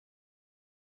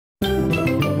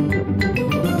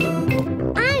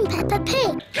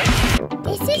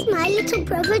my little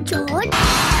brother George.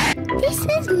 This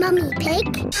is Mummy Pig.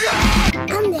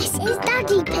 And this is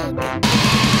Daddy Pig.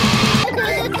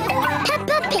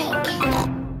 Peppa Pig.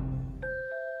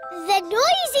 The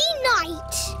Noisy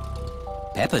Night.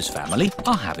 Peppa's family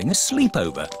are having a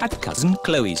sleepover at Cousin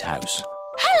Chloe's house.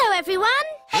 Hello, everyone.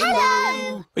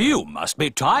 Hello. You must be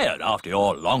tired after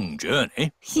your long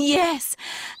journey. Yes,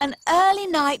 an early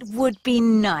night would be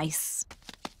nice.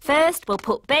 First, we'll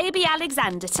put baby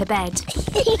Alexander to bed.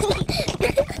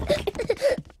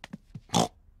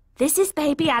 This is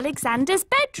baby Alexander's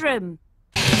bedroom.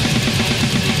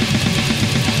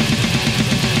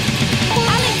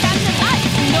 Alexander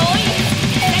likes noise.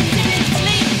 Sends him to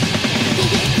sleep.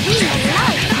 We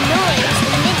like noise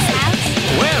in this house.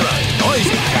 We're a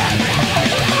noisy family.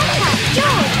 Peppa,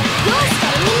 George, you're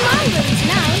staying in my room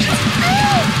tonight.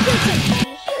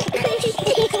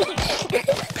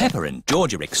 Peppa and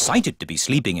George are excited to be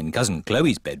sleeping in Cousin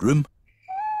Chloe's bedroom.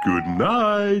 Good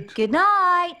night. Good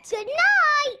night. Good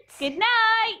night. Good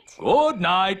night. Good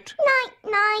night. Night,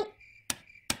 night.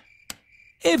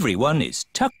 Everyone is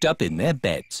tucked up in their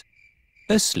beds,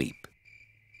 asleep.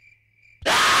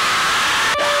 Baby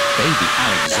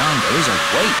Alexander is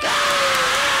awake.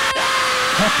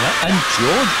 Peppa and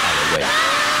George are awake.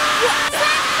 What's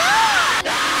that noise?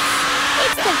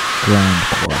 It's the...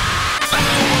 Grindcore.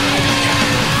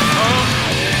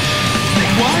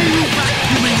 Why are you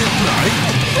vacuuming at night?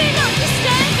 We're not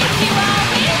disturbing you, are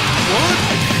we? What?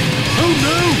 Oh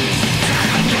no!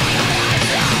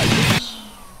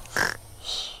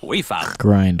 We found the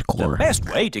Grindcore. best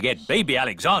way to get baby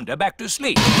Alexander back to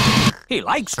sleep. He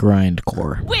likes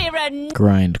Grindcore. We're a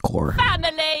Grindcore.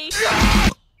 family.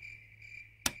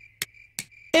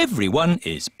 Everyone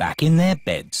is back in their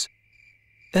beds,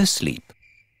 asleep.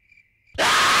 Baby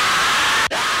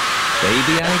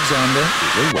Alexander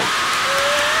is awake.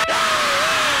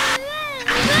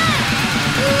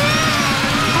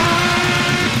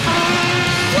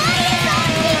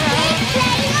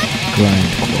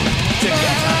 Grindcore. To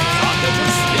get Alexander to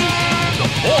sleep, the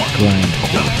more, the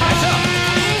Grindcore. better.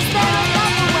 Is there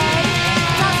another way?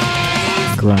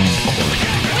 Please. Grindcore.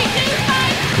 We do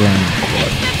find Grindcore.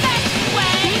 it's the best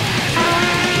way.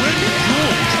 When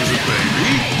George was a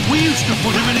baby, we used to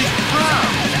put him in his pram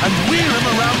and wheel him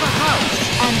around the house.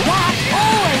 And that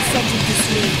always sent him to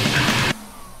sleep.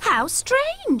 How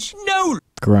strange. No,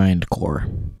 Grindcore.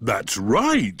 That's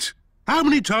right. How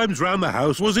many times round the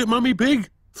house was it, Mummy Pig?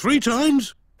 3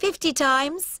 times? 50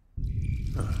 times.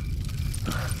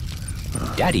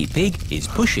 Daddy Pig is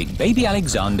pushing baby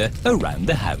Alexander around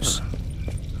the house.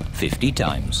 50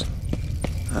 times.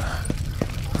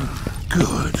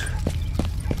 Good.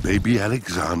 Baby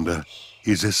Alexander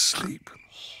is asleep.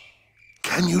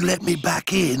 Can you let me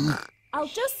back in? I'll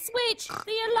just switch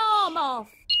the alarm off.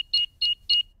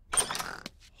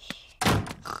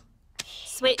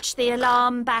 Switch the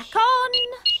alarm back on.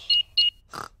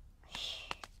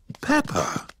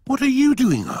 Peppa, what are you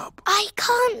doing up? I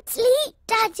can't sleep,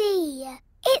 Daddy.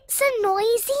 It's a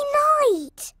noisy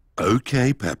night.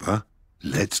 OK, Peppa.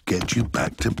 Let's get you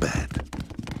back to bed.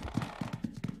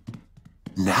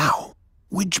 Now,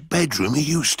 which bedroom are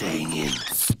you staying in?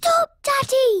 Stop,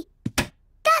 Daddy.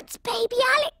 That's baby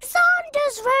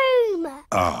Alexander's room.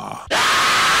 Ah,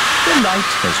 The light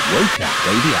has woken up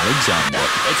baby Alexander.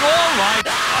 It's all right.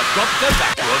 I've got the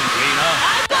vacuum cleaner.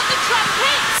 I've got the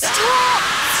trumpet. Stop!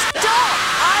 Stop!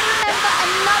 I remember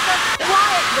another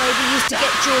quiet way we used to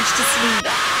get George to sleep.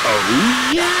 oh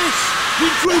yes! We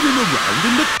drove him around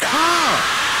in the car.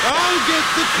 I'll get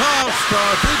the car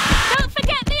started. Don't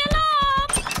forget the alarm.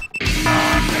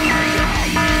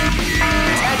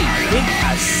 Daddy Pig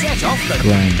has set off the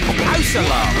Grindcore. house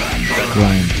alarm. The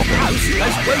Grindcore. house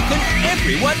has woken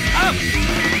everyone up.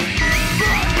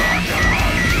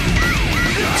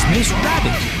 It's Miss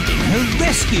Rabbit in her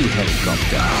rescue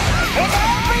helicopter. Is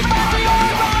everybody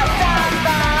all right down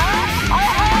there? I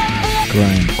heard the...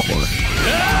 Grindcore.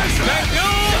 Yes, thank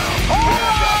you. All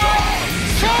right!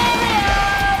 Cheerio!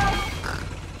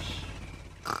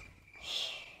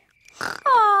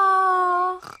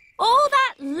 Aww. All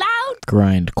that loud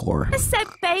Grindcore. sent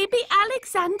baby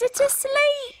Alexander to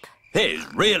sleep. He's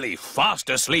really fast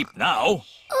asleep now.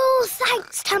 Oh,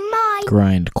 thanks to my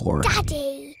Grindcore.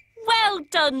 Daddy. Well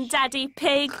done, Daddy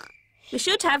Pig. We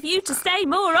should have you to stay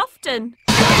more often.